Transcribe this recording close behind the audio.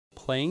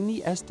Playing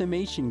the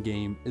estimation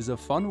game is a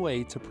fun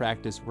way to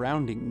practice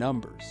rounding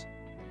numbers.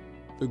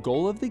 The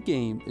goal of the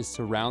game is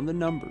to round the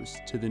numbers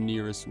to the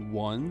nearest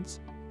ones,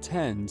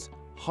 tens,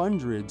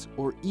 hundreds,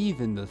 or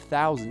even the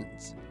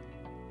thousands.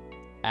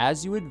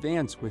 As you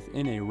advance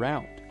within a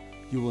round,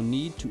 you will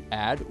need to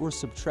add or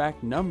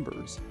subtract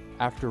numbers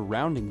after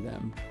rounding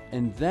them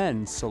and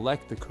then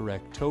select the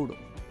correct total.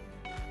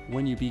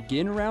 When you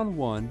begin round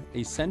 1,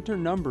 a center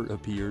number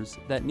appears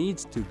that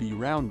needs to be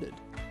rounded.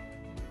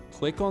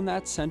 Click on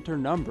that center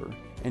number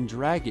and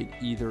drag it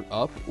either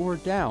up or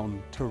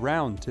down to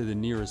round to the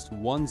nearest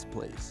ones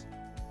place.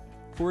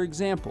 For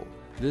example,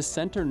 this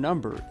center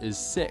number is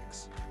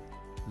 6.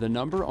 The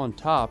number on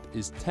top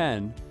is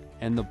 10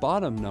 and the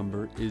bottom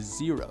number is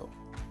 0.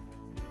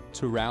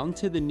 To round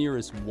to the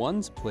nearest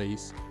ones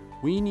place,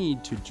 we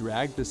need to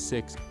drag the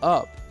 6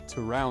 up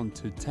to round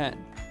to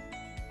 10.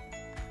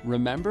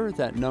 Remember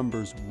that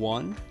numbers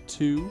 1,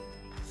 2,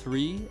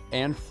 3,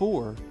 and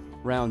 4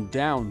 round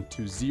down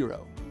to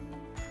 0.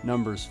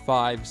 Numbers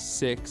 5,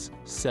 6,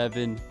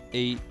 7,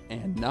 8,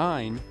 and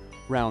 9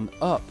 round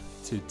up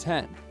to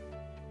 10.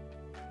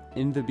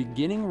 In the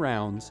beginning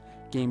rounds,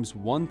 games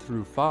 1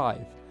 through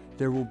 5,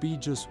 there will be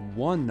just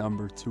one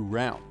number to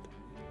round.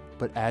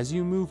 But as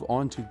you move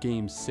on to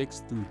games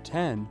 6 through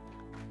 10,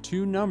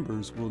 two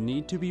numbers will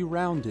need to be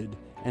rounded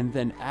and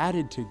then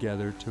added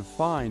together to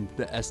find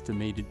the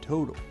estimated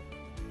total.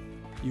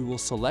 You will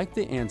select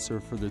the answer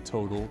for the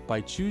total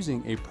by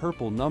choosing a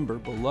purple number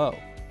below.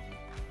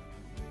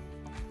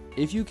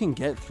 If you can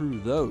get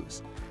through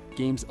those,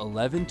 games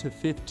 11 to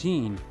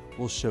 15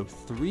 will show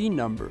 3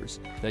 numbers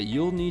that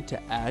you'll need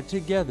to add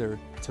together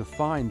to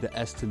find the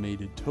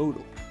estimated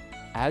total.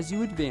 As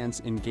you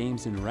advance in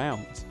games and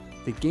rounds,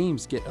 the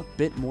games get a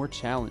bit more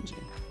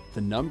challenging.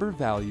 The number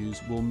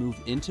values will move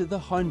into the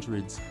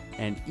hundreds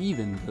and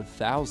even the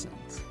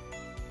thousands.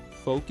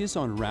 Focus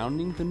on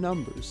rounding the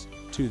numbers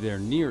to their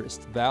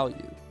nearest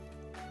value.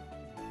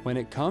 When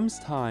it comes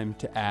time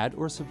to add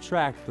or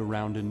subtract the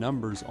rounded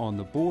numbers on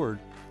the board,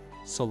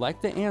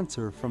 select the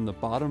answer from the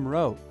bottom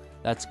row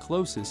that's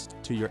closest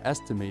to your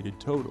estimated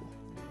total.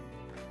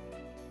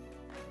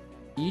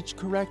 Each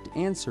correct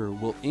answer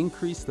will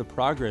increase the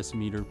progress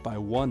meter by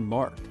 1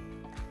 mark.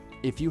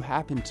 If you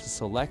happen to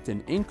select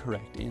an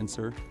incorrect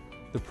answer,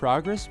 the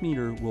progress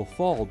meter will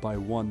fall by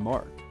 1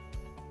 mark.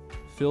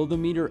 Fill the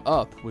meter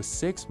up with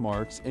 6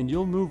 marks and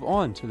you'll move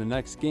on to the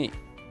next game.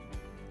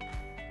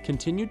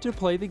 Continue to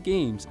play the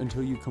games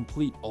until you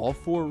complete all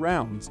 4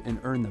 rounds and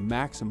earn the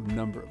maximum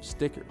number of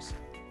stickers.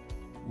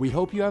 We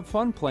hope you have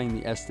fun playing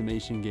the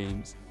estimation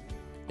games.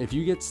 If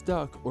you get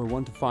stuck or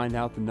want to find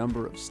out the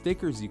number of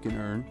stickers you can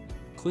earn,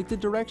 click the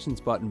directions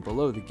button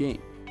below the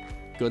game.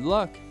 Good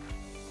luck!